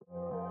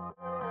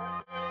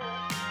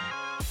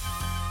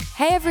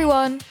Hey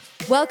everyone!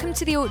 Welcome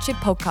to the Orchard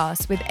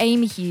podcast with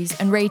Amy Hughes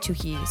and Rachel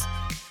Hughes.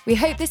 We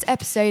hope this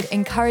episode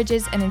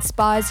encourages and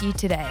inspires you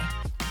today.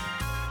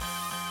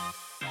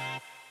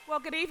 Well,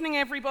 good evening,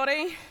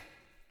 everybody.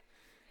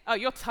 Oh,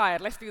 you're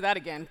tired. Let's do that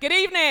again. Good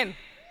evening.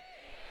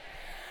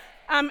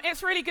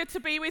 It's really good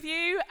to be with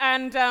you,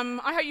 and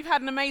I hope you've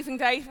had an amazing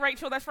day.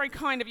 Rachel, that's very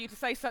kind of you to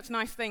say such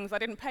nice things. I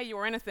didn't pay you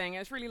or anything. It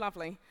was really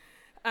lovely.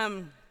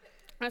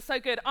 That's so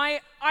good. I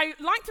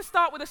like to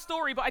start with a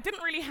story, but I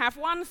didn't really have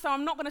one, so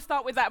I'm not going to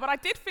start with that. But I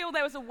did feel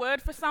there was a word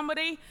for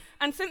somebody,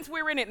 and since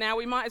we're in it now,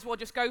 we might as well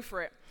just go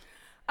for it.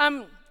 When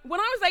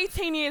I was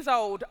 18 years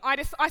old,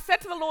 I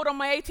said to the Lord on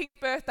my 18th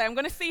birthday, I'm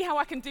going to see how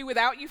I can do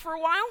without you for a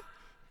while.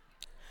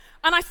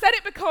 And I said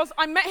it because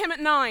I met him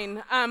at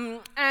 9,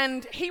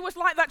 and he was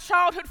like that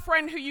childhood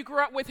friend who you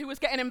grew up with who was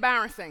getting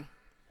embarrassing.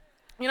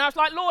 You know, I was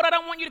like, Lord, I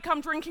don't want you to come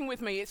drinking with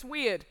me. It's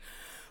weird.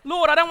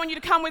 Lord, I don't want you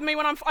to come with me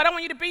I don't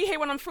want you to be here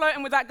when I'm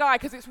flirting with that guy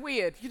because it's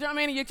weird. You know what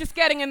I mean? You're just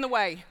getting in the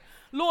way.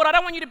 Lord, I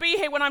don't want you to be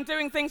here when I'm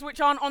doing things which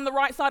aren't on the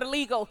right side of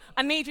legal.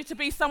 I need you to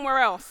be somewhere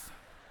else.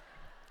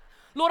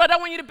 Lord, I don't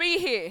want you to be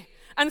here.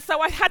 And so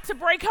I had to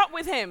break up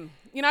with him,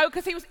 you know,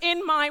 because he was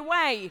in my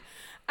way.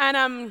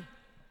 And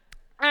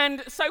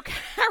so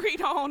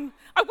carried on.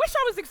 I wish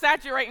I was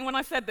exaggerating when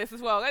I said this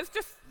as well. It's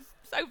just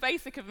so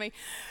basic of me.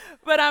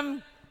 But I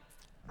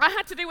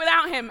had to do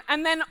without him.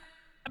 And then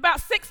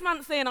about 6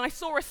 months in, I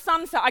saw a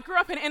sunset. I grew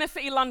up in inner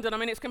city London. I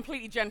mean, it's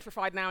completely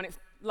gentrified now, and it's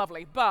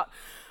lovely. But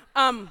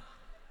I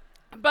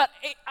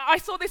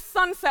saw this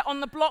sunset on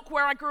the block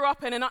where I grew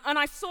up in, and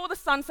I saw the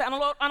sunset, and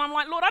I'm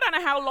like, Lord, I don't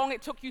know how long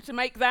it took you to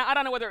make that. I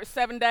don't know whether it's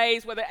 7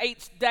 days, whether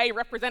each day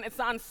represented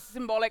something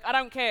symbolic. I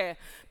don't care.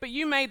 But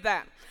you made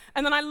that.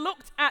 And then I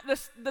looked at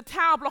the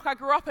tower block I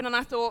grew up in, and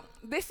I thought,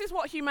 this is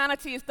what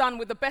humanity has done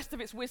with the best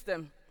of its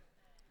wisdom.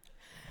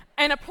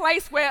 In a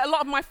place where a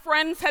lot of my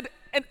friends a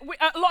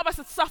lot of us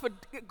had suffered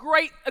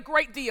a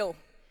great deal,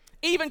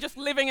 even just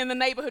living in the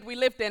neighborhood we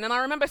lived in. And I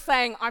remember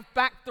saying, I've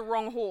backed the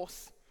wrong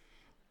horse.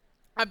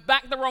 I've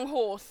backed the wrong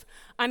horse.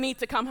 I need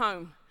to come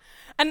home.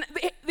 And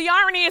the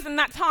irony is, in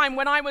that time,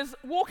 when I was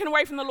walking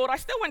away from the Lord, I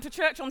still went to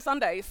church on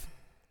Sundays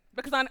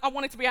because I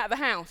wanted to be out of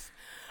the house.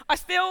 I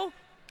still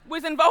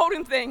was involved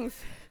in things.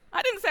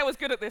 I didn't say I was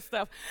good at this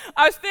stuff.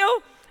 I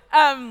still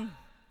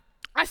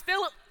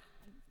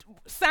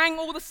sang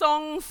all the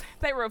songs.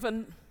 They were of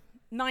a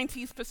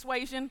 90s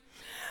persuasion.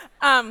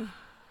 I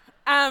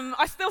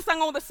still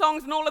sang all the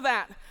songs and all of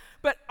that,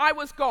 but I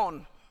was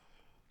gone.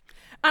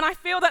 And I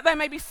feel that there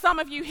may be some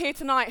of you here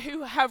tonight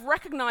who have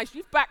recognized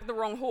you've backed the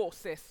wrong horse,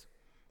 sis.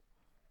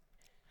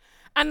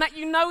 And that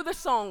you know the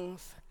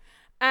songs.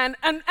 And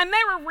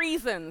there are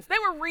reasons.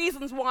 There were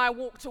reasons why I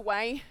walked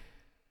away.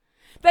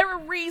 There are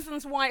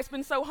reasons why it's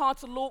been so hard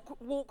to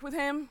walk with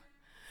him.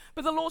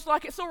 But the Lord's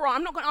like, it's all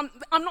right.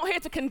 I'm not here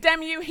to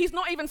condemn you. He's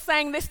not even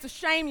saying this to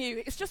shame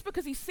you. It's just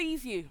because he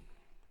sees you.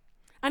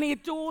 And he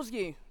adores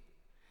you.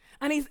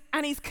 And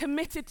he's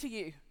committed to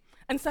you.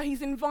 And so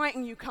he's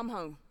inviting you, come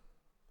home.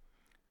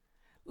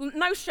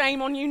 No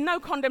shame on you, no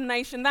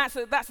condemnation. That's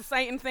a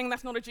Satan thing.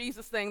 That's not a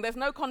Jesus thing. There's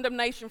no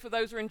condemnation for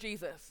those who are in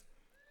Jesus.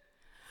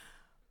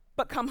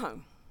 But come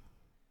home.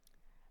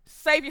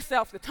 Save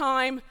yourself the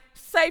time.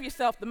 Save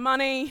yourself the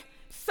money.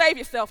 Save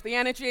yourself the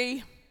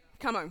energy.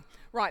 Come home.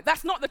 Right,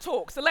 that's not the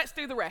talk, so let's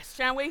do the rest,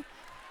 shall we?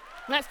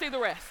 Let's do the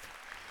rest.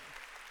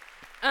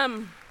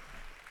 And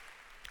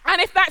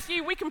if that's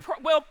you, we can,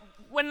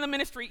 when the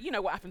ministry, you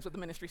know what happens with the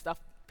ministry stuff.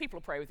 People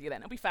will pray with you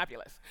then. It'll be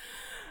fabulous.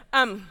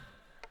 Okay,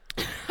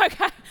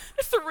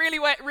 this is a really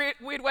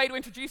weird way to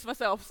introduce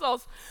myself. So,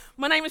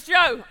 my name is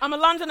Joe. I'm a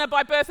Londoner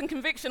by birth and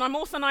conviction. I'm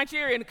also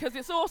Nigerian because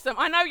it's awesome.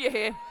 I know you're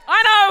here.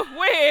 I know,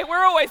 we're here.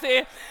 We're always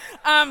here.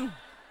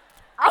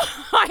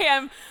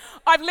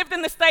 I've lived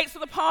in the States for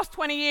the past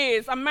 20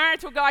 years. I'm married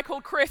to a guy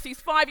called Chris.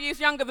 He's 5 years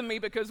younger than me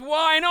because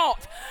why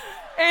not?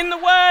 Actually,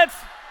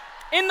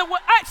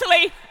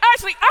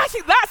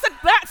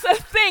 that's a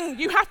thing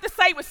you have to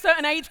say with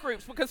certain age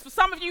groups because for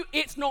some of you,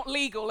 it's not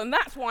legal, and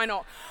that's why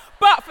not.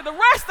 But for the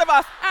rest of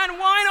us, and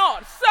why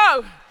not?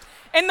 So,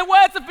 in the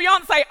words of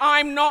Beyonce,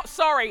 I'm not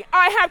sorry.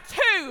 I have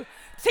 2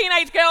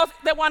 teenage girls.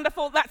 They're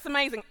wonderful. That's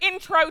amazing.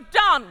 Intro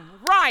done.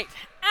 Right,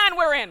 and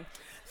we're in.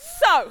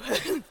 So,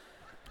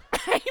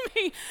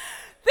 Amy,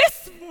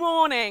 this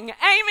morning,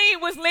 Amy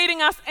was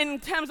leading us in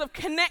terms of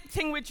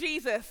connecting with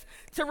Jesus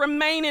to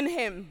remain in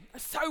him.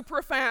 So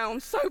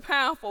profound, so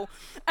powerful.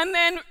 And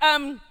then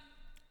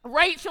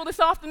Rachel this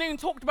afternoon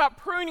talked about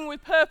pruning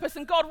with purpose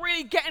and God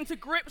really getting to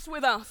grips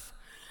with us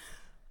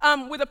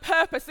with a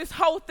purpose, this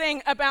whole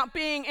thing about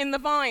being in the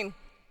vine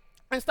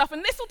and stuff.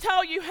 And this will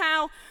tell you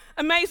how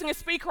amazing a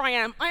speaker I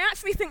am. I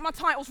actually think my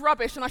title's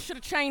rubbish and I should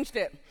have changed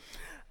it.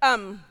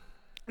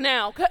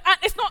 Now,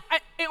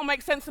 it'll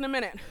make sense in a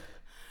minute.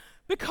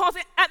 Because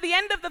at the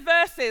end of the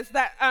verses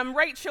that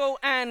Rachel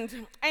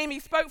and Amy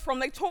spoke from,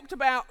 they talked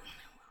about,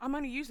 I'm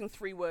only using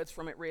 3 words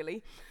from it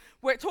really,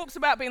 where it talks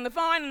about being the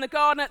vine and the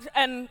garden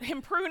and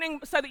him pruning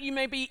so that you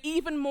may be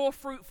even more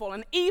fruitful.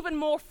 And even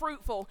more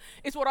fruitful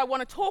is what I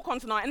want to talk on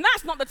tonight. And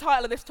that's not the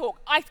title of this talk.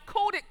 I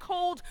called it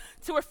Called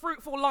to a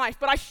Fruitful Life,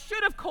 but I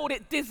should have called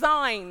it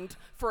Designed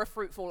for a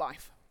Fruitful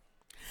Life.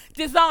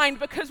 Designed,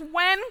 because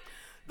when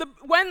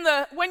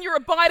you're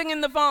abiding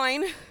in the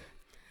vine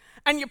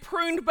and you're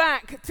pruned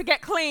back to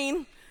get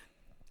clean,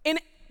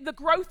 the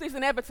growth is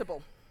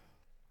inevitable.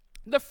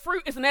 The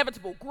fruit is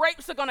inevitable.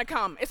 Grapes are going to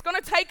come. It's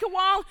going to take a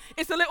while.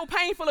 It's a little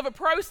painful of a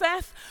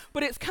process,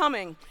 but it's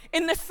coming.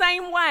 In the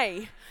same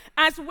way,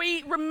 as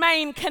we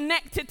remain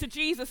connected to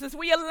Jesus, as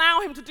we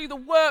allow him to do the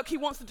work he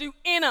wants to do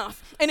in us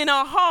and in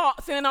our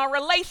hearts and in our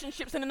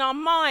relationships and in our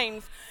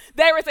minds,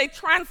 there is a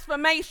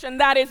transformation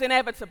that is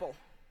inevitable.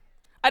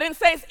 I didn't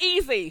say it's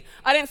easy.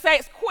 I didn't say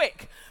it's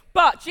quick.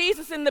 But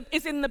Jesus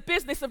is in the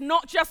business of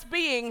not just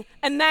being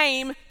a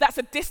name that's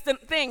a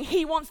distant thing.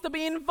 He wants to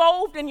be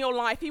involved in your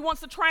life. He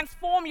wants to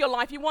transform your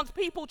life. He wants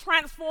people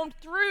transformed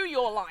through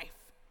your life.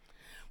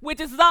 We're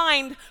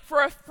designed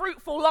for a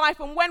fruitful life.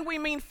 And when we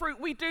mean fruit,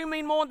 we do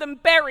mean more than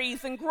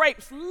berries and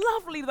grapes,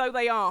 lovely though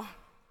they are.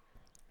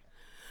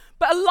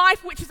 But a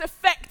life which is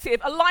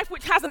effective, a life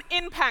which has an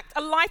impact,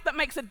 a life that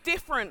makes a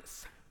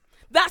difference.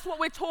 That's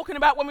what we're talking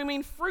about when we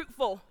mean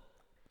fruitful.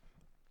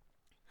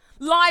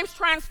 Lives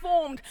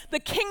transformed, the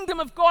kingdom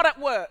of God at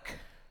work.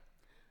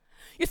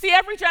 You see,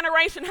 every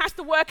generation has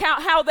to work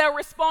out how they'll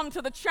respond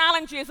to the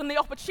challenges and the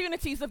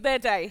opportunities of their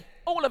day,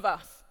 all of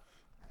us.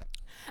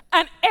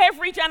 And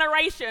every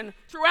generation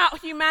throughout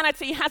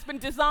humanity has been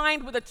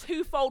designed with a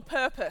twofold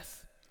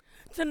purpose: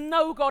 to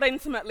know God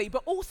intimately,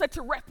 but also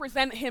to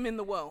represent him in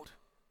the world.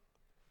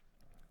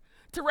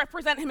 To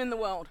represent him in the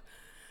world.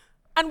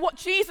 And what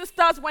Jesus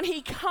does when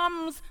he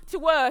comes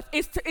to earth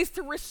is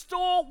to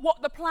restore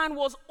what the plan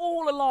was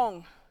all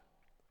along.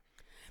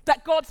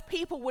 That God's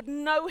people would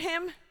know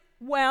him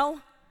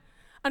well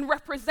and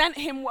represent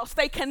him well,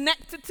 stay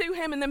connected to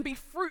him, and then be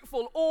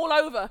fruitful all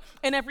over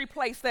in every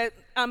place that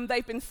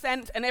they've been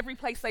sent and every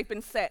place they've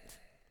been set.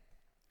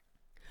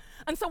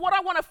 And so what I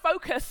want to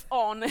focus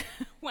on,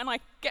 when I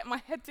get my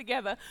head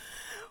together,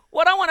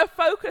 what I want to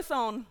focus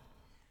on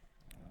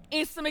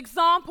is some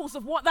examples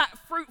of what that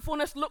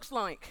fruitfulness looks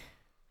like.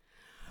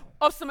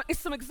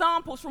 Some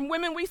examples from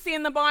women we see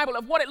in the Bible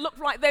of what it looked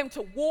like them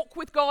to walk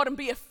with God and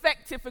be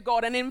effective for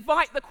God, and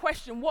invite the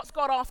question, what's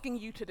God asking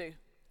you to do?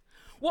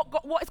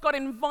 What is God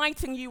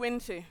inviting you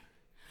into?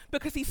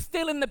 Because he's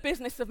still in the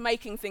business of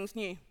making things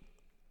new.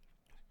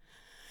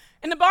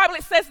 In the Bible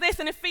it says this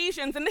in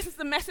Ephesians, and this is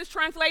the Message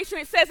translation.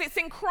 It says it's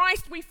in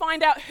Christ we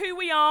find out who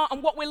we are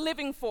and what we're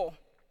living for.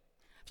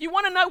 If you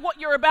want to know what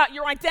you're about,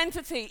 your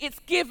identity, it's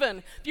given.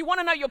 If you want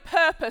to know your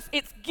purpose,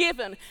 it's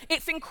given.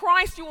 It's in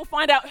Christ you will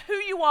find out who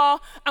you are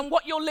and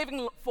what you're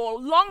living for.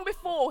 Long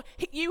before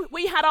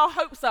we had our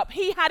hopes up,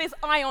 he had his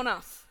eye on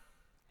us,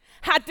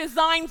 had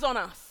designs on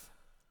us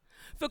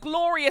for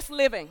glorious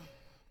living.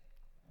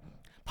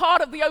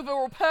 Part of the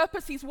overall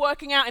purpose he's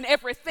working out in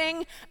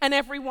everything and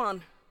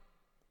everyone.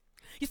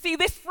 You see,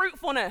 this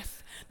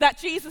fruitfulness that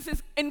Jesus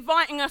is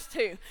inviting us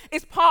to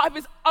is part of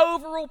his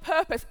overall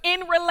purpose.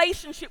 In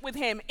relationship with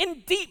him,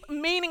 in deep,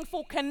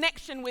 meaningful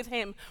connection with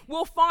him,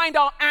 we'll find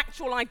our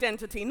actual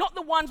identity. Not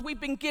the ones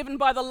we've been given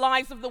by the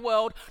lies of the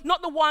world,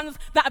 not the ones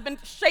that have been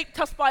shaped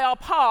us by our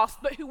past,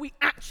 but who we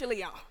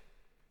actually are.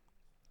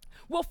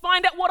 We'll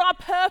find out what our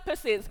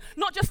purpose is,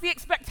 not just the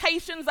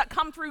expectations that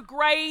come through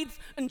grades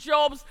and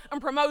jobs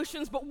and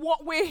promotions, but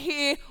what we're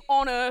here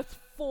on earth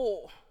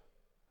for.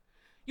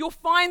 You'll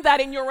find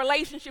that in your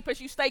relationship as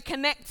you stay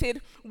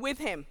connected with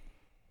him.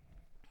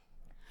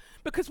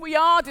 Because we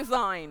are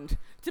designed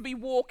to be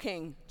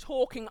walking,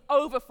 talking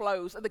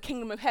overflows of the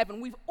kingdom of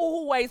heaven. We've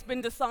always been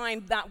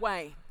designed that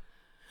way.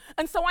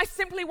 And so I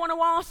simply want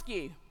to ask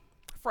you,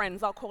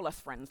 friends, I'll call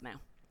us friends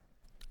now,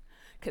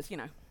 because,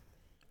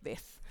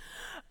 this.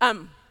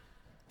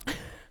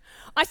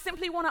 I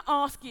simply want to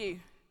ask you,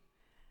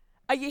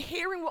 are you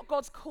hearing what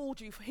God's called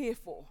you here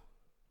for?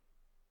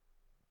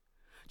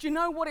 Do you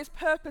know what his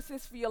purpose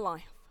is for your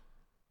life?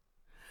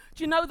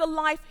 Do you know the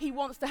life he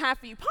wants to have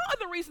for you? Part of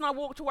the reason I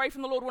walked away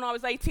from the Lord when I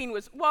was 18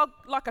 was, well,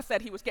 like I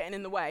said, he was getting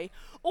in the way.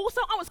 Also,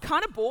 I was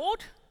kind of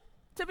bored,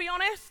 to be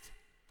honest.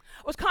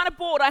 I was kind of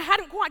bored. I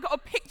hadn't quite got a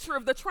picture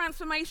of the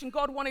transformation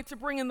God wanted to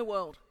bring in the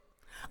world.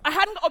 I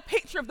hadn't got a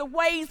picture of the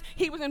ways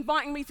he was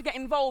inviting me to get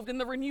involved in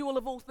the renewal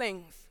of all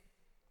things.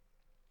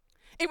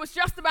 It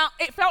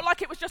felt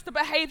like it was just a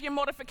behavior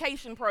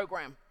modification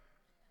program,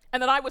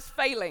 and that I was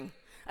failing.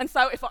 And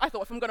so I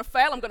thought, if I'm going to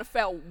fail, I'm going to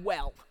fail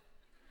well.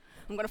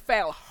 I'm going to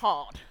fail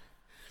hard.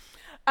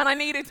 And I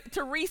needed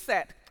to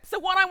reset. So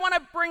what I want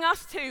to bring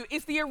us to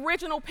is the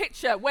original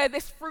picture where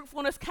this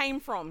fruitfulness came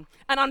from,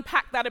 and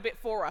unpack that a bit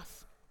for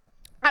us.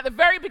 At the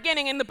very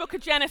beginning in the book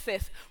of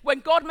Genesis,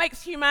 when God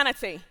makes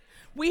humanity,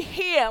 we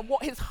hear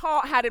what his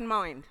heart had in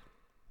mind.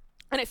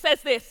 And it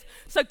says this: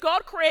 so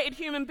God created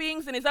human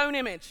beings in his own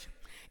image.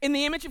 In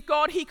the image of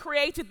God, he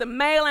created them,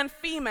 male and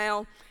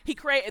female, he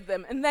created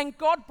them. And then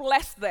God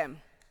blessed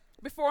them.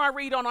 before I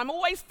read on, I'm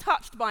always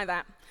touched by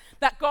that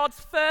God's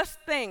first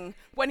thing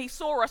when he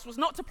saw us was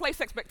not to place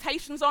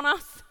expectations on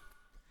us,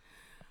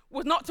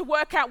 was not to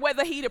work out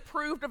whether he'd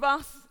approved of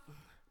us,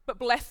 but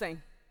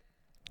blessing.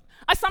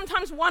 I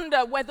sometimes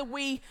wonder whether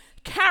we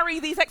carry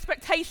these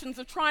expectations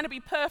of trying to be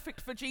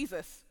perfect for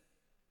Jesus.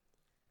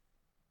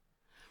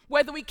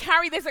 Whether we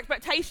carry these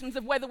expectations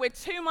of whether we're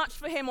too much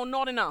for him or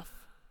not enough.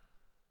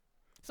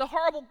 It's a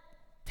horrible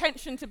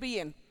tension to be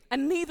in,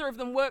 and neither of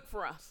them work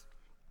for us.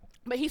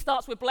 But he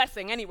starts with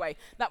blessing. Anyway,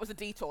 that was a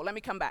detour. Let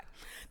me come back.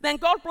 Then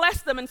God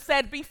blessed them and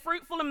said, "Be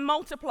fruitful and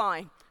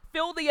multiply.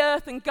 Fill the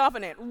earth and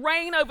govern it.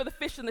 Reign over the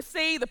fish in the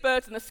sea, the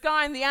birds in the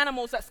sky, and the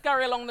animals that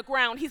scurry along the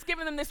ground." He's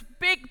given them this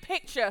big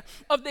picture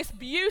of this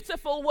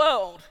beautiful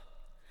world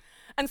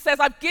and says,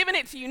 "I've given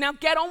it to you. Now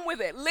get on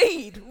with it.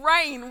 Lead,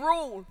 reign,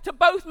 rule," to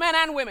both men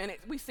and women,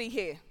 we see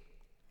here.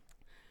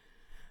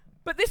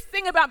 But this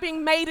thing about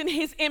being made in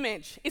his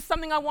image is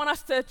something I want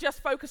us to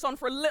just focus on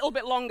for a little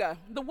bit longer.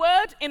 The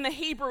word in the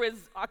Hebrew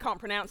is, I can't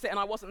pronounce it, and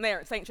I wasn't there,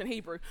 it's ancient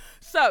Hebrew.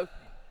 So,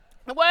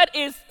 the word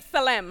is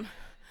tselem,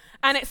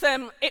 and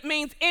it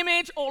means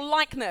image or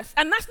likeness,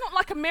 and that's not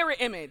like a mirror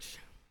image.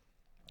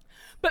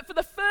 But for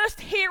the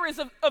first hearers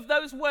of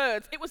those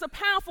words, it was a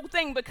powerful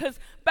thing because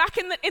back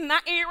in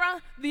that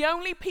era, the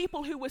only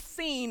people who were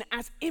seen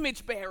as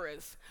image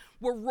bearers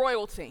were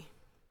royalty,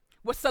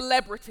 were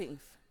celebrities.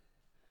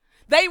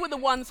 They were the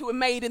ones who were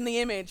made in the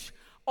image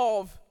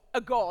of a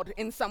god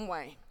in some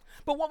way.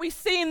 But what we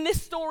see in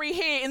this story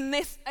here, in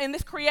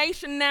this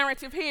creation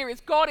narrative here,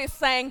 is God is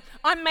saying,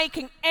 "I'm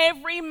making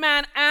every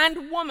man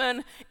and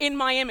woman in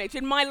my image,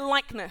 in my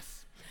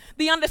likeness."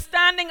 The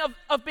understanding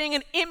of being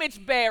an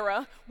image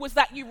bearer was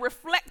that you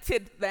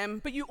reflected them,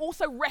 but you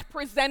also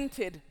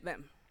represented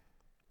them.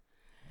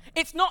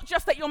 It's not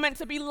just that you're meant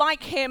to be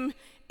like him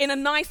in a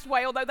nice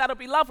way, although that'll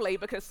be lovely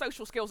because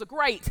social skills are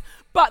great,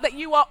 but that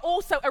you are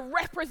also a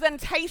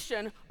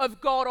representation of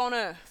God on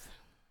earth.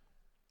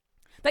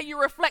 That you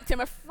reflect him.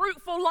 A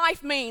fruitful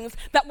life means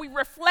that we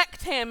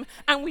reflect him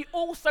and we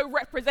also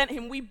represent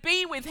him. We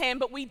be with him,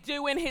 but we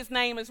do in his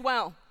name as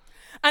well.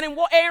 And in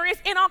what areas?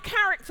 In our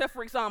character,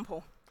 for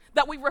example,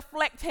 that we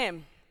reflect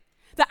him.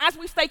 That as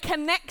we stay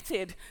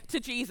connected to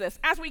Jesus,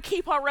 as we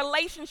keep our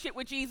relationship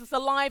with Jesus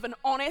alive and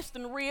honest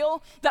and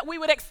real, that we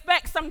would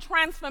expect some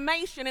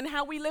transformation in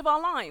how we live our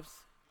lives.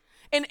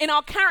 In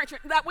our character,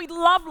 that we'd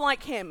love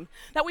like him,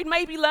 that we'd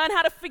maybe learn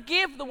how to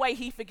forgive the way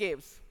he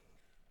forgives.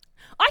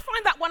 I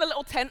find that one a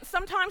little tense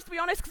sometimes, to be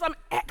honest, because I'm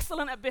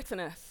excellent at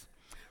bitterness.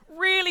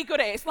 Really good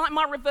at it. It's like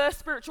my reverse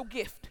spiritual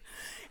gift.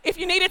 If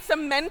you needed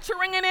some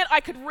mentoring in it, I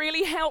could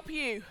really help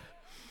you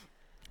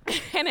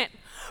in it.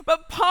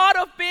 But part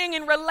of being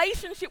in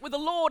relationship with the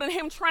Lord and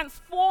him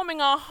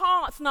transforming our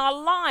hearts and our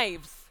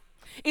lives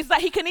is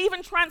that he can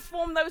even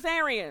transform those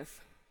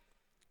areas.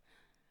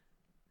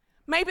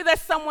 Maybe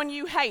there's someone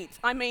you hate,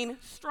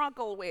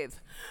 struggle with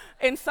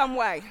in some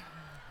way.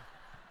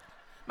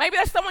 Maybe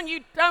there's someone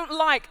you don't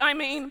like,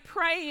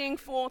 praying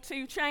for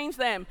to change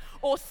them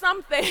or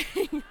something.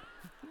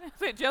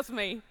 Is it just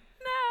me?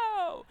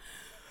 No.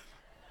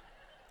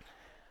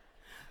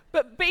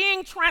 But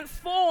being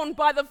transformed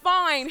by the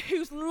vine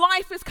whose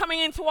life is coming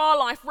into our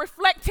life,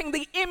 reflecting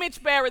the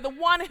image bearer, the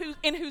one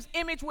in whose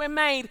image we're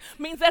made,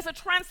 means there's a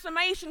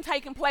transformation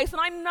taking place. And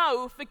I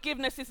know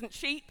forgiveness isn't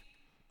cheap.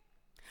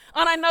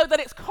 And I know that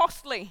it's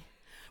costly.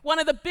 One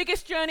of the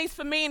biggest journeys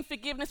for me in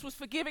forgiveness was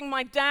forgiving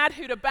my dad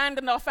who'd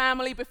abandoned our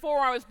family before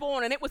I was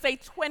born. And it was a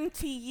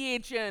 20-year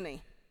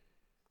journey.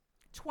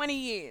 20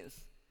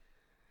 years.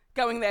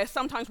 Going there,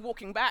 sometimes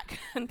walking back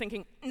and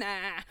thinking,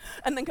 nah,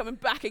 and then coming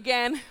back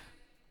again.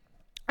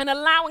 And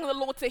allowing the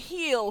Lord to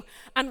heal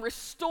and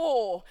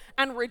restore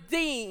and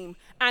redeem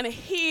and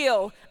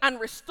heal and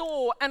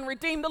restore and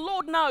redeem. The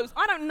Lord knows.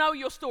 I don't know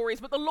your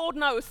stories, but the Lord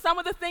knows. Some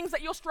of the things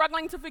that you're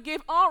struggling to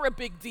forgive are a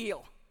big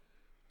deal.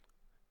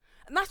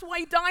 And that's why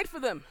he died for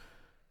them.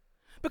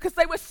 Because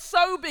they were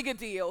so big a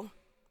deal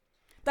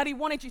that he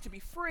wanted you to be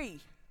free.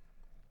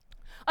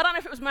 I don't know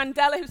if it was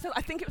Mandela who said,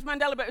 I think it was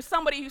Mandela, but it was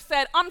somebody who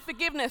said,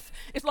 unforgiveness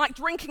is like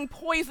drinking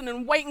poison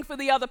and waiting for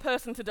the other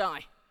person to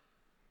die.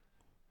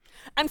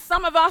 And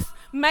some of us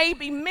may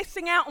be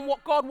missing out on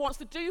what God wants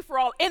to do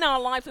in our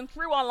lives and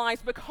through our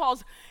lives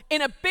because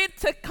in a bid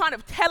to kind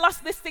of tell us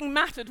this thing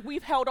mattered,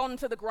 we've held on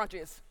to the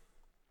grudges.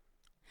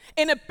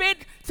 In a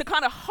bid to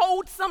kind of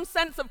hold some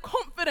sense of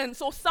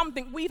confidence or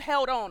something, we've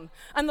held on.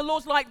 And the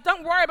Lord's like,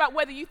 don't worry about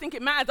whether you think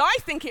it mattered. I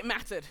think it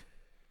mattered.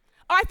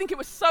 I think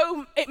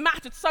it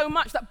mattered so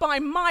much that by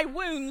my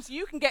wounds,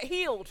 you can get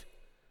healed.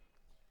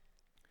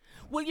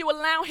 Will you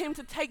allow him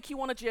to take you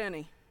on a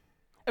journey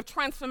of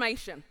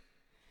transformation?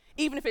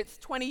 Even if it's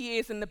 20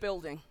 years in the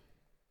building.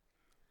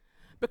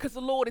 Because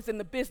the Lord is in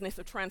the business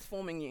of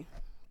transforming you.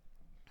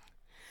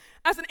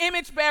 As an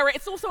image bearer,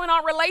 it's also in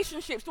our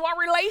relationships. Do our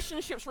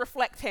relationships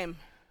reflect him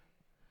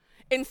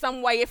in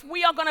some way? If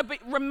we are going to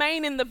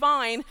remain in the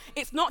vine,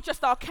 it's not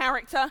just our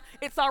character,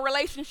 it's our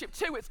relationship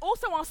too. It's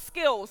also our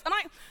skills. And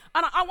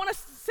I want to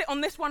sit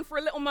on this one for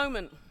a little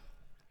moment.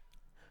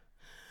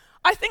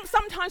 I think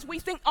sometimes we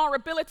think our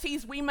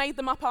abilities, we made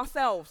them up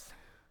ourselves.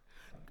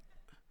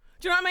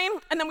 Do you know what I mean?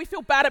 And then we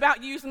feel bad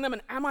about using them,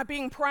 and am I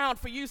being proud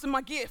for using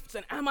my gifts?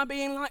 And am I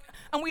being like,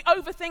 and we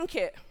overthink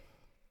it.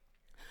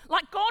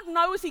 Like, God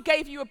knows he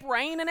gave you a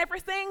brain and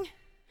everything.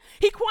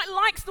 He quite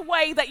likes the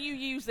way that you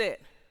use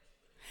it.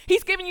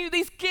 He's given you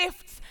these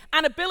gifts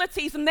and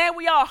abilities, and there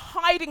we are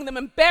hiding them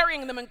and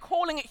burying them and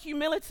calling it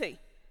humility.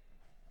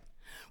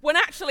 When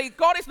actually,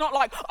 God is not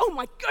like, oh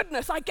my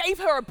goodness, I gave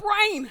her a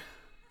brain.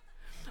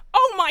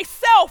 Oh,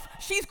 myself,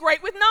 she's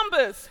great with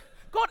numbers.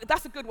 God,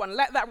 that's a good one.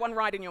 Let that one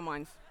ride in your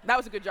minds. That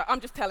was a good job. I'm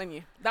just telling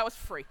you. That was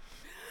free.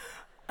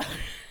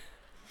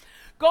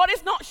 God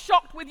is not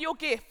shocked with your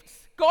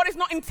gifts. God is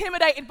not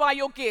intimidated by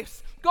your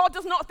gifts. God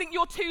does not think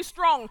you're too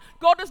strong.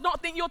 God does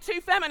not think you're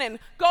too feminine.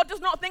 God does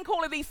not think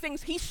all of these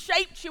things. He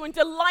shaped you and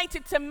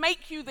delighted to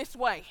make you this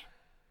way.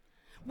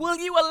 Will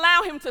you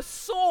allow him to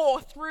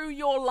soar through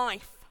your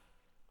life?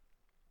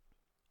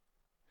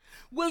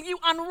 Will you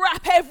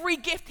unwrap every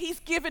gift he's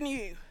given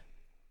you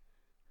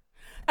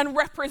and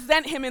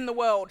represent him in the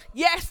world?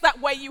 Yes,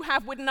 that way you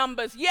have with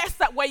numbers. Yes,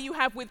 that way you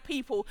have with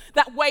people.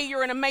 That way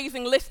you're an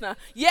amazing listener.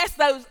 Yes,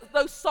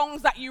 those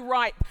songs that you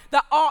write,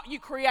 that art you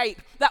create,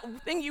 that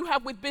thing you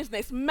have with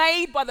business,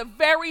 made by the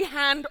very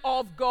hand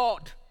of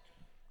God.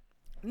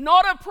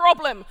 Not a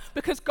problem,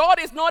 because God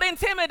is not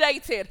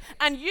intimidated,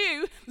 and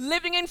you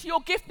living into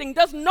your gifting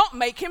does not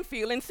make him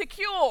feel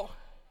insecure.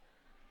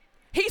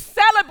 He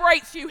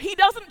celebrates you. He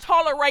doesn't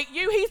tolerate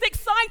you. He's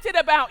excited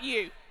about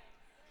you.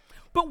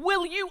 But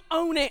will you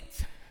own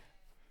it?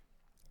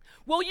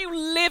 Will you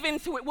live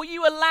into it? Will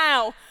you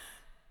allow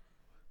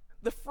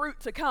the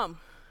fruit to come?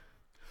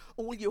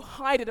 Or will you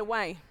hide it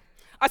away?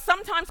 I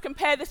sometimes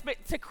compare this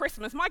bit to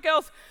Christmas. My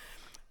girls,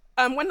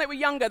 when they were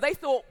younger, they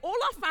thought all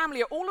our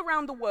family are all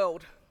around the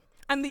world.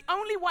 And the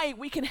only way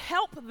we can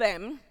help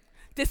them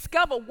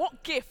discover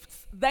what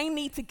gifts they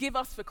need to give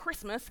us for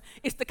Christmas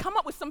is to come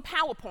up with some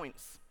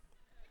PowerPoints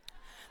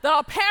that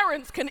our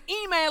parents can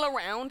email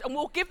around, and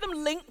we'll give them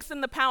links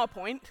in the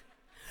PowerPoint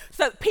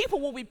so that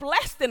people will be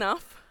blessed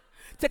enough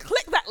to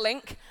click that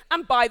link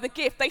and buy the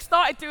gift. They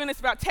started doing this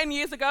about 10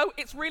 years ago.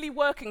 It's really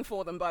working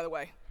for them, by the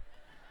way.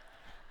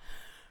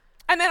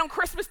 And then on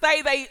Christmas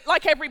Day, they,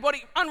 like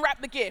everybody,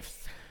 unwrap the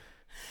gifts.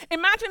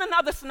 Imagine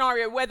another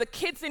scenario where the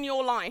kids in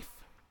your life,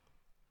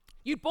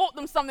 you bought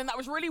them something that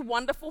was really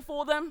wonderful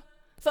for them,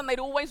 something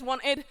they'd always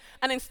wanted,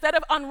 and instead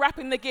of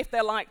unwrapping the gift,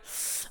 they're like,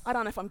 I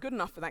don't know if I'm good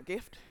enough for that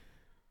gift.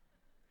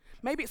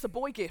 Maybe it's a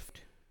boy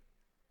gift.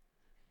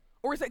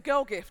 Or is it a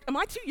girl gift? Am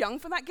I too young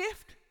for that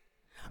gift?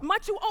 Am I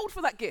too old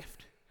for that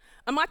gift?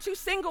 Am I too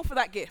single for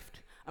that gift?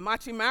 Am I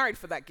too married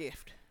for that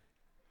gift?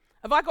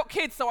 Have I got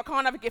kids so I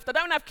can't have a gift? I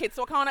don't have kids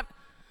so I can't have...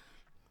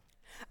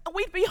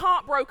 We'd be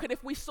heartbroken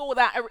if we saw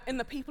that in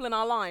the people in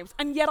our lives.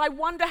 And yet I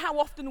wonder how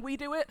often we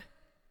do it.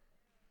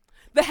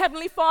 The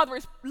Heavenly Father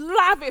has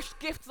lavished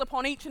gifts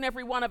upon each and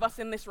every one of us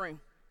in this room.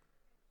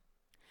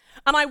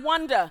 And I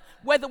wonder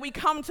whether we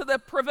come to the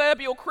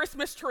proverbial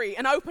Christmas tree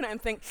and open it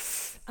and think,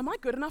 am I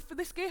good enough for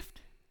this gift?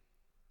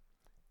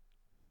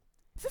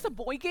 Is this a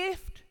boy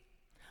gift?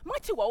 Am I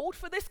too old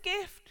for this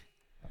gift?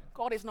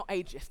 God is not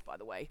ageist, by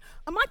the way.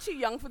 Am I too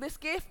young for this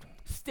gift?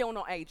 Still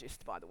not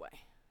ageist, by the way.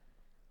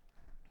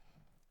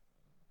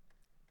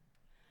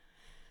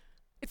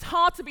 It's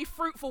hard to be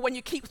fruitful when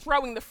you keep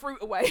throwing the fruit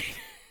away.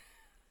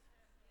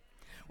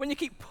 When you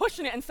keep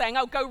pushing it and saying,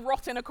 oh, go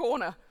rot in a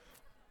corner.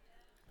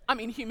 I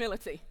mean,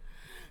 humility.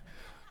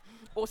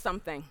 Or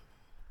something.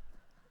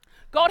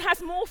 God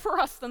has more for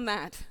us than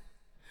that.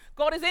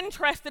 God is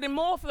interested in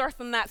more for us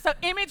than that. So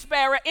image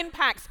bearer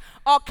impacts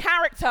our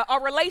character,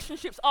 our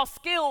relationships, our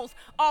skills,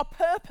 our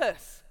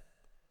purpose.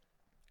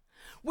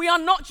 We are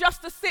not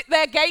just to sit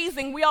there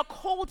gazing. We are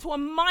called to a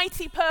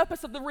mighty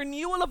purpose of the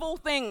renewal of all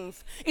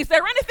things. Is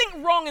there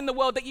anything wrong in the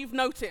world that you've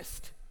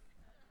noticed?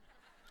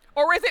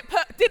 Or is it,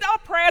 did our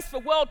prayers for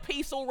world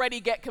peace already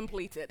get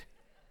completed?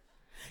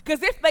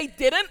 Because if they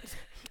didn't,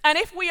 and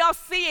if we are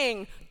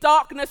seeing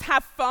darkness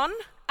have fun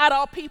at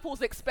our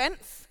people's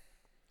expense,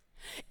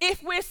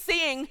 if we're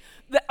seeing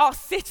that our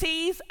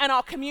cities and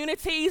our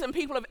communities and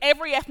people of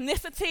every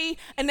ethnicity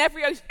and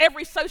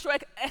every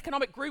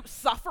socio-economic group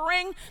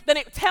suffering, then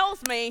it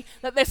tells me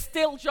that there's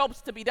still jobs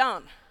to be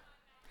done.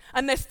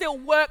 And there's still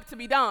work to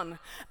be done.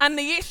 And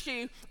the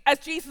issue, as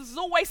Jesus has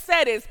always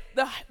said, is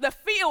the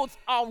fields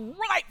are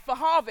ripe for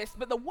harvest,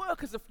 but the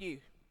workers are few.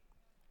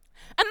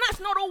 And that's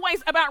not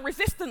always about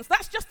resistance.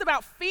 That's just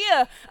about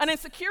fear and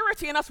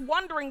insecurity and us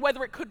wondering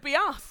whether it could be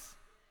us.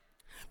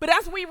 But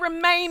as we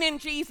remain in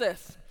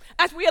Jesus,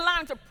 as we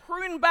allow him to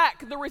prune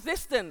back the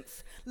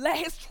resistance, let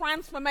his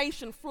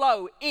transformation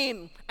flow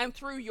in and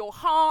through your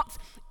heart,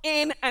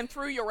 in and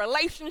through your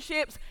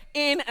relationships,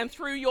 in and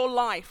through your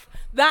life.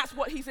 That's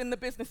what he's in the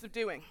business of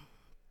doing.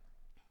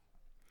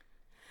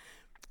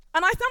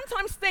 And I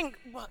sometimes think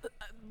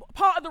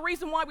part of the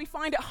reason why we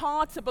find it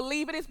hard to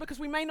believe it is because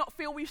we may not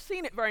feel we've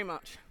seen it very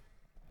much.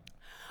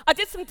 I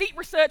did some deep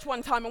research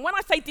one time, and when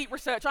I say deep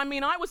research, I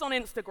mean I was on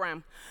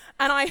Instagram,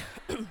 and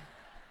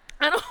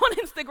and on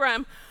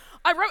Instagram,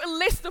 I wrote a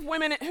list of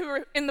women who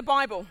are in the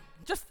Bible,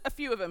 just a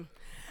few of them,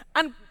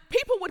 and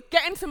people would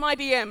get into my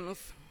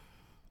DMs,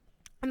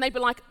 And they'd be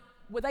like,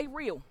 were they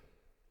real?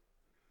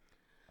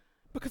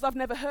 Because I've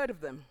never heard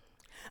of them.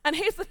 And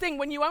here's the thing,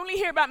 when you only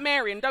hear about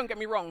Mary, and don't get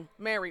me wrong,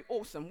 Mary,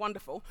 awesome,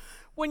 wonderful.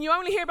 When you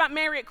only hear about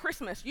Mary at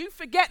Christmas, you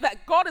forget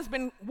that God has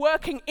been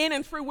working in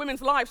and through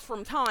women's lives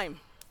from time.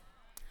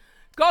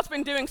 God's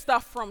been doing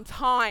stuff from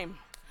time.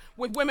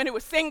 With women who are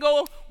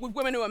single, with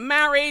women who are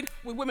married,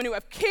 with women who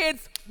have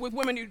kids, with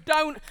women who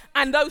don't.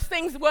 And those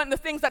things weren't the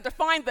things that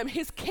defined them.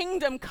 His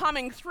kingdom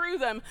coming through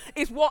them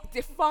is what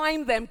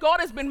defined them. God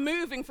has been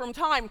moving from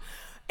time.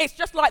 It's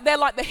just like they're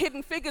like the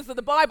hidden figures of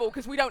the Bible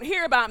because we don't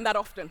hear about them that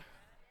often.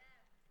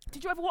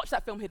 Did you ever watch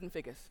that film, Hidden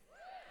Figures?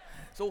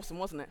 It's awesome,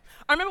 wasn't it?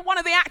 I remember one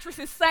of the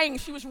actresses saying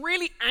she was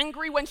really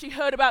angry when she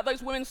heard about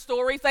those women's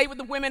stories. They were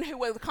the women who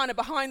were kind of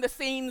behind the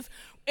scenes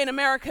in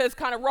America's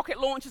kind of rocket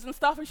launches and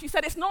stuff. And she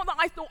said, it's not that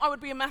I thought I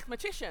would be a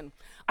mathematician.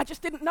 I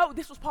just didn't know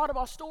this was part of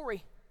our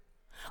story.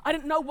 I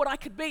didn't know what I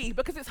could be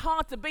because it's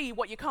hard to be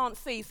what you can't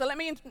see. So let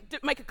me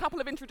make a couple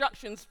of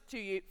introductions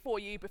for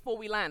you before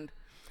we land.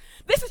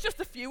 This is just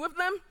a few of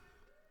them.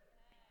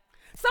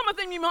 Some of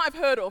them you might have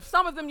heard of.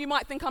 Some of them you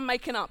might think I'm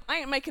making up. I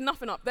ain't making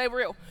nothing up. They're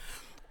real.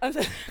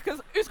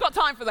 Because who's got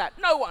time for that?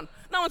 No one.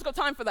 No one's got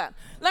time for that.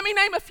 Let me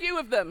name a few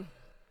of them.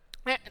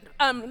 Let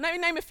me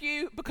name a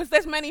few because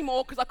there's many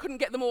more because I couldn't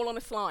get them all on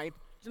a slide.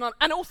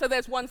 And also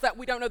there's ones that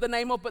we don't know the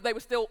name of, but they were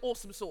still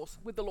awesome sauce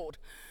with the Lord.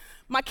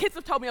 My kids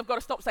have told me I've got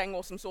to stop saying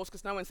awesome sauce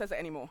because no one says it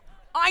anymore.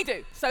 I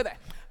do. So there.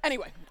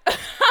 Anyway.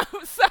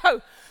 So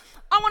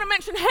I want to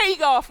mention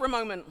Hagar for a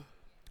moment.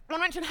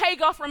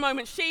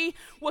 She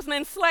was an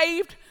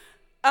enslaved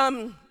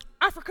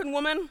African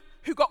woman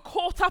who got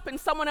caught up in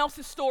someone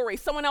else's story,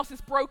 someone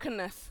else's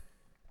brokenness.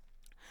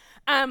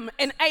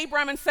 In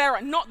Abraham and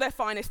Sarah, not their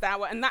finest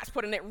hour, and that's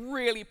putting it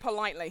really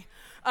politely,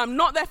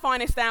 not their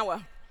finest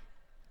hour.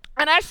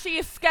 And as she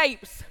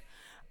escapes,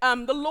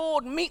 the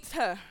Lord meets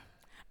her.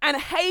 And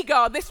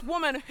Hagar, this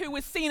woman who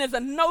was seen as a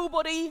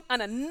nobody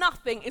and a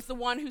nothing, is the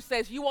one who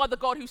says, you are the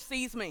God who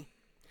sees me.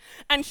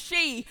 And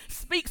she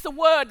speaks a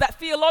word that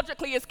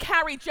theologically has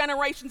carried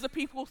generations of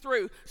people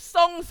through.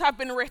 Songs have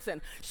been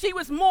written. She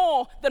was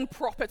more than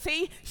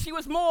property. She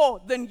was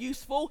more than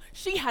useful.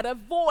 She had a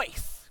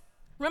voice.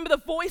 Remember the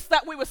voice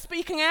that we were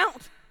speaking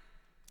out?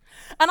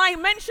 And I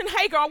mentioned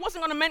Hagar. I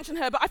wasn't going to mention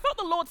her, but I felt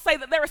the Lord say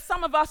that there are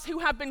some of us who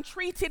have been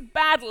treated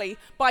badly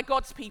by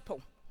God's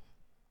people.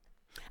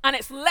 And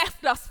it's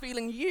left us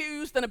feeling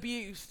used and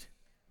abused.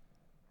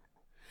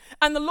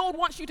 And the Lord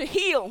wants you to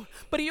heal,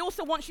 but he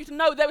also wants you to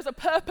know there is a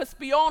purpose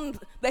beyond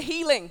the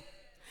healing.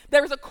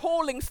 There is a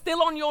calling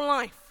still on your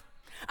life.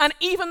 And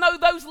even though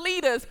those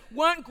leaders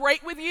weren't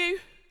great with you,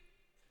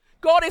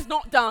 God is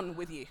not done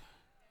with you.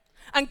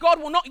 And God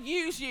will not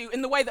use you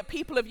in the way that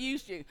people have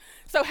used you.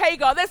 So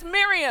Hagar, there's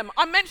Miriam.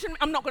 I'm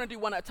not going to do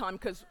one at a time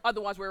because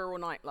otherwise we're here all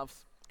night,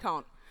 loves.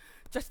 Can't.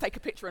 Just take a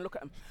picture and look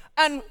at them.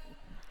 And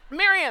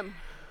Miriam,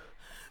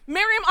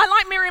 I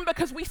like Miriam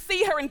because we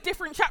see her in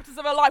different chapters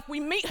of her life. We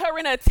meet her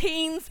in her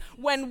teens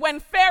when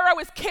Pharaoh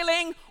is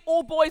killing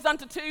all boys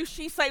under 2,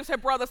 she saves her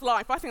brother's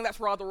life. I think that's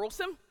rather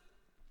awesome.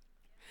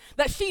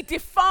 That she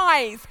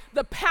defies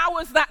the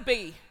powers that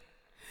be.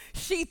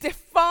 She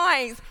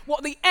defies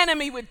what the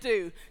enemy would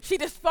do. She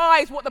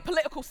defies what the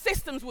political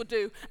systems would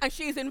do. And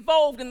she's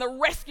involved in the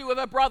rescue of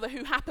her brother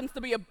who happens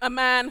to be a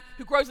man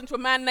who grows into a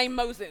man named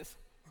Moses.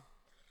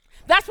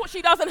 That's what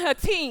she does in her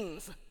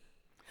teens.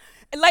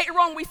 Later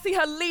on, we see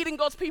her leading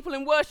God's people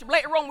in worship.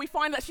 Later on, we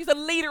find that she's a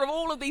leader of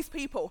all of these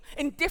people.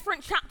 In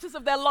different chapters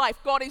of their life,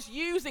 God is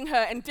using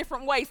her in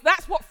different ways.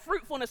 That's what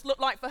fruitfulness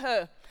looked like for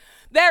her.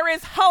 There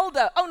is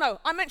Huldah. Oh, no,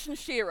 I mentioned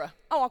Shira.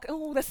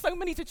 Oh, there's so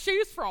many to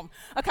choose from.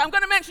 Okay, I'm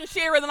going to mention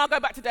Shira, then I'll go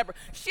back to Deborah.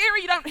 Shira,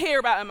 you don't hear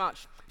about her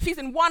much. She's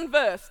in one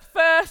verse,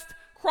 1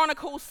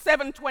 Chronicles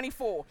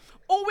 7:24.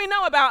 All we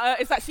know about her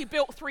is that she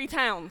built 3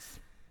 towns.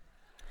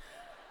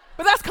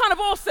 But that's kind of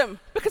awesome,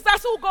 because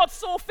that's all God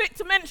saw fit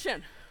to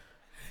mention.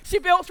 She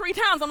built 3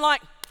 towns. I'm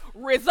like,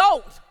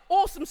 result,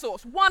 awesome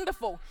source,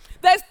 wonderful.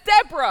 There's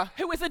Deborah,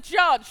 who is a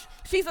judge.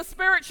 She's a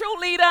spiritual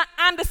leader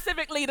and a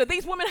civic leader.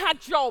 These women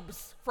had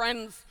jobs,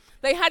 friends.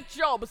 They had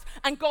jobs,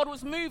 and God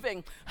was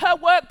moving. Her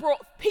work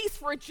brought peace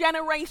for a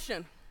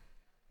generation.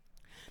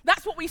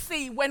 That's what we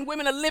see when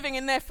women are living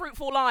in their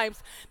fruitful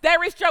lives.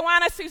 There is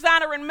Joanna,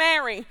 Susanna, and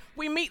Mary.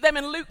 We meet them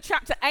in Luke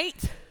chapter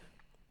 8.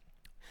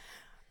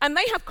 And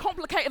they have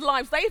complicated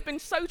lives. They've been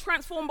so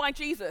transformed by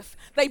Jesus.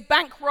 They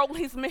bankroll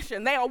his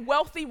mission. They are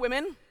wealthy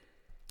women.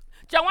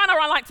 Joanna,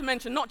 I like to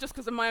mention, not just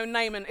because of my own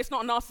name, and it's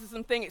not a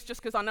narcissism thing, it's just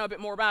because I know a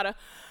bit more about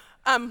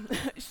her.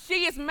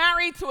 She is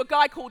married to a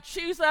guy called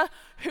Chusa,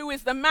 who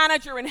is the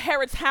manager in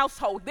Herod's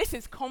household. This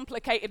is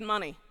complicated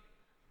money.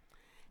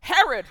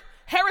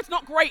 Herod's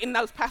not great in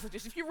those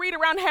passages. If you read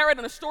around Herod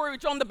and a story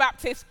with John the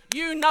Baptist,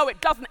 you know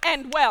it doesn't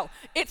end well.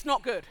 It's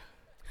not good.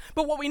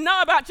 But what we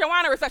know about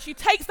Joanna is that she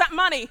takes that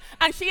money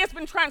and she has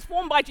been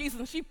transformed by Jesus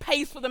and she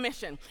pays for the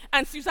mission.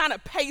 And Susanna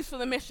pays for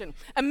the mission.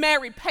 And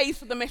Mary pays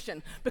for the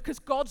mission because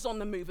God's on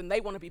the move and they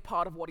want to be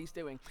part of what he's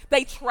doing.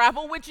 They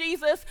travel with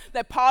Jesus.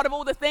 They're part of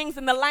all the things.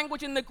 In the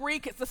language in the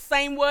Greek, it's the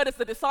same word as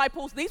the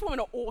disciples. These women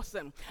are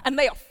awesome and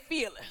they are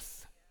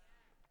fearless.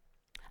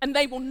 And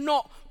they will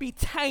not be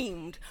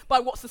tamed by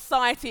what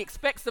society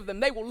expects of them.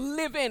 They will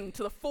live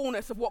into the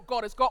fullness of what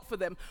God has got for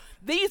them.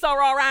 These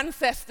are our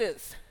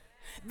ancestors.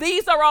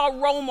 These are our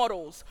role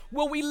models.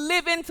 Will we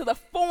live into the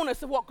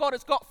fullness of what God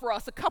has got for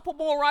us? A couple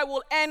more I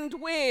will end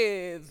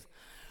with.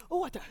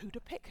 Oh, I don't know who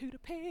to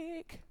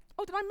pick.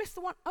 Oh, did I miss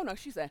the one? Oh, no,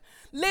 she's there.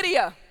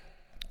 Lydia.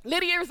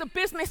 Lydia is a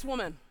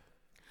businesswoman.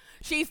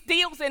 She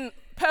deals in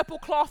purple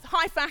cloth,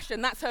 high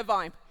fashion. That's her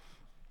vibe.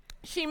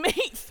 She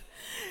meets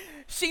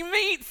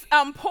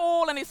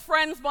Paul and his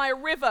friends by a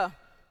river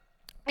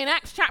in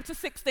Acts chapter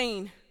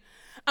 16.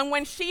 And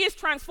when she is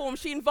transformed,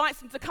 she invites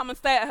them to come and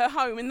stay at her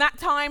home. In that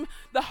time,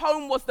 the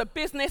home was the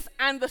business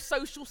and the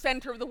social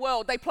center of the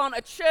world. They plant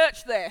a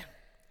church there.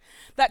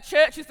 That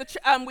church is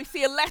we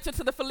see a letter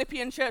to the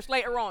Philippian church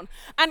later on.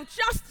 And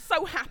just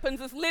so happens,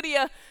 as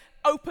Lydia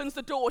opens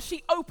the door,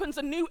 she opens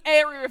a new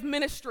area of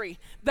ministry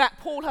that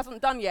Paul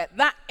hasn't done yet.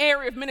 That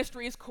area of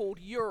ministry is called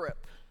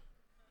Europe.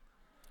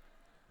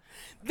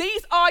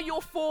 These are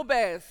your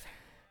forebears.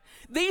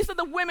 These are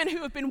the women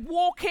who have been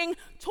walking,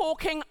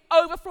 talking,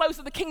 overflows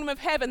of the kingdom of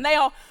heaven. They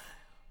are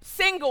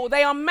single,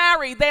 they are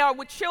married, they are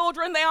with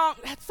children,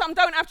 some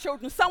don't have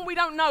children, some we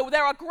don't know.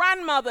 There are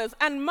grandmothers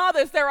and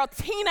mothers, there are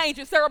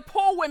teenagers, there are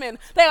poor women,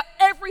 they are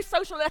every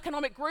social and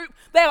economic group,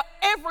 they are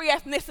every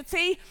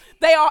ethnicity,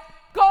 they are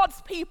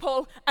God's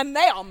people, and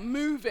they are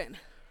moving.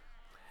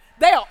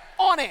 They are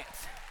on it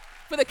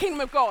for the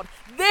kingdom of God.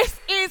 This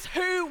is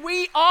who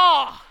we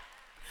are.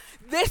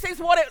 This is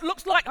what it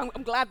looks like.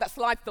 I'm glad that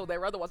slide's still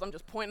there, otherwise I'm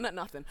just pointing at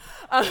nothing.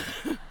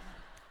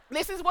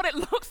 This is what it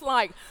looks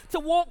like to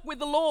walk with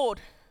the Lord.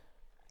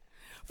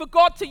 For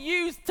God to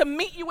use, to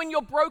meet you in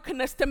your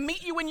brokenness, to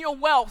meet you in your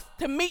wealth,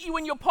 to meet you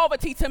in your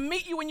poverty, to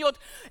meet you in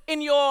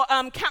your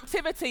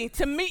captivity,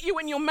 to meet you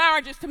in your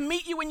marriages, to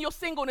meet you in your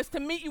singleness,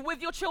 to meet you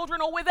with your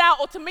children or without,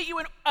 or to meet you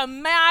in a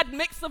mad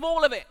mix of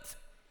all of it.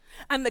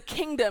 And the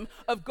kingdom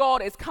of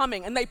God is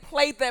coming, and they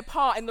played their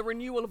part in the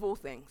renewal of all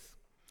things.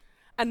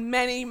 And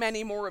many,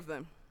 many more of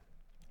them.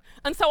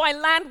 And so I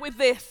land with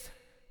this.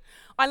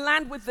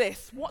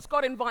 What's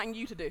God inviting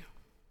you to do?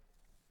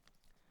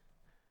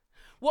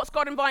 What's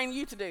God inviting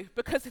you to do?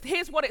 Because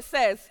here's what it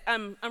says.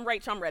 And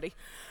Rach, I'm ready.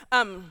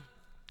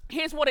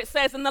 Here's what it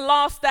says. In the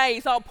last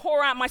days, I'll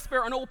pour out my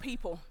spirit on all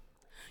people.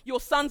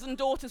 Your sons and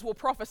daughters will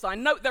prophesy.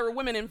 Note there are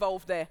women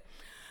involved there.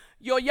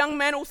 Your young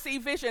men will see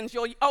visions.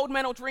 Your old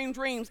men will dream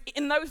dreams.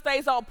 In those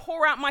days, I'll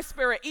pour out my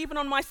spirit, even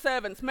on my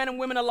servants, men and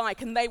women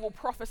alike, and they will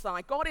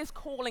prophesy. God is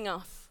calling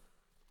us.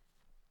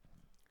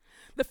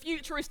 The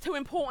future is too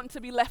important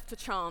to be left to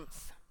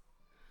chance.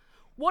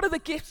 What are the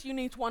gifts you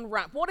need to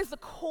unwrap? What is the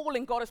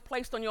calling God has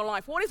placed on your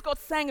life? What is God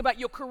saying about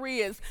your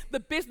careers, the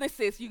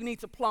businesses you need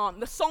to plant,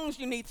 the songs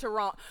you need to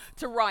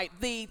write,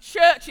 the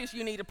churches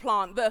you need to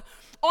plant, the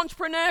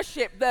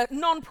entrepreneurship, the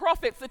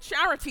non-profits, the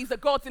charities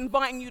that God's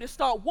inviting you to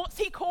start? What's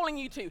He calling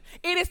you to?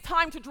 It is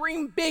time to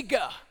dream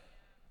bigger.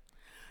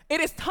 It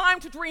is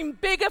time to dream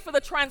bigger for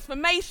the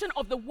transformation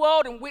of the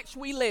world in which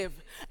we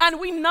live. And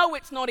we know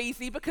it's not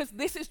easy because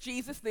this is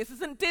Jesus, this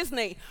isn't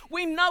Disney.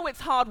 We know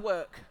it's hard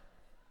work.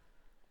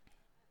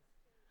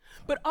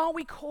 But are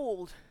we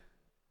called?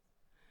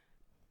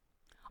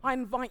 I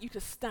invite you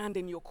to stand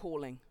in your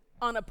calling,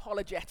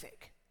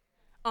 unapologetic,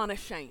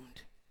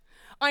 unashamed.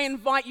 I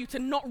invite you to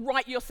not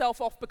write yourself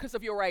off because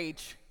of your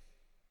age.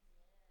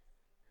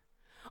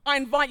 I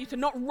invite you to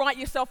not write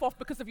yourself off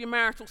because of your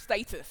marital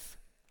status.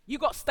 You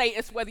got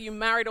status whether you're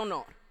married or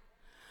not.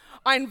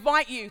 I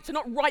invite you to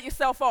not write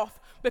yourself off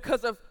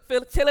because of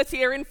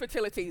fertility or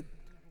infertility.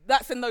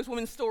 That's in those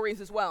women's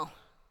stories as well.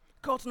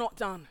 God's not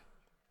done.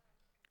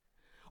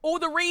 All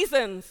the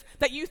reasons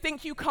that you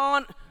think you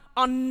can't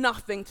are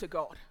nothing to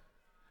God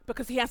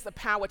because He has the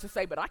power to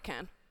say, but I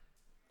can.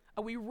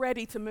 Are we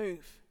ready to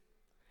move?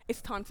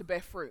 It's time to bear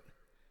fruit.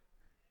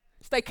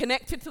 Stay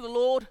connected to the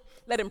Lord.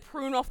 Let Him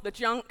prune off the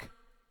junk.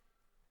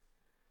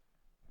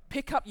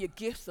 Pick up your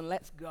gifts and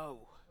let's go.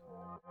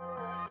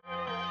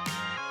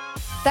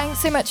 Thanks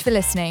so much for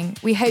listening.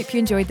 We hope you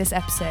enjoyed this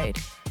episode.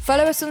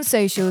 Follow us on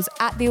socials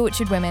 @The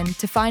Orchard Women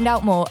to find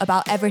out more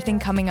about everything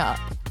coming up.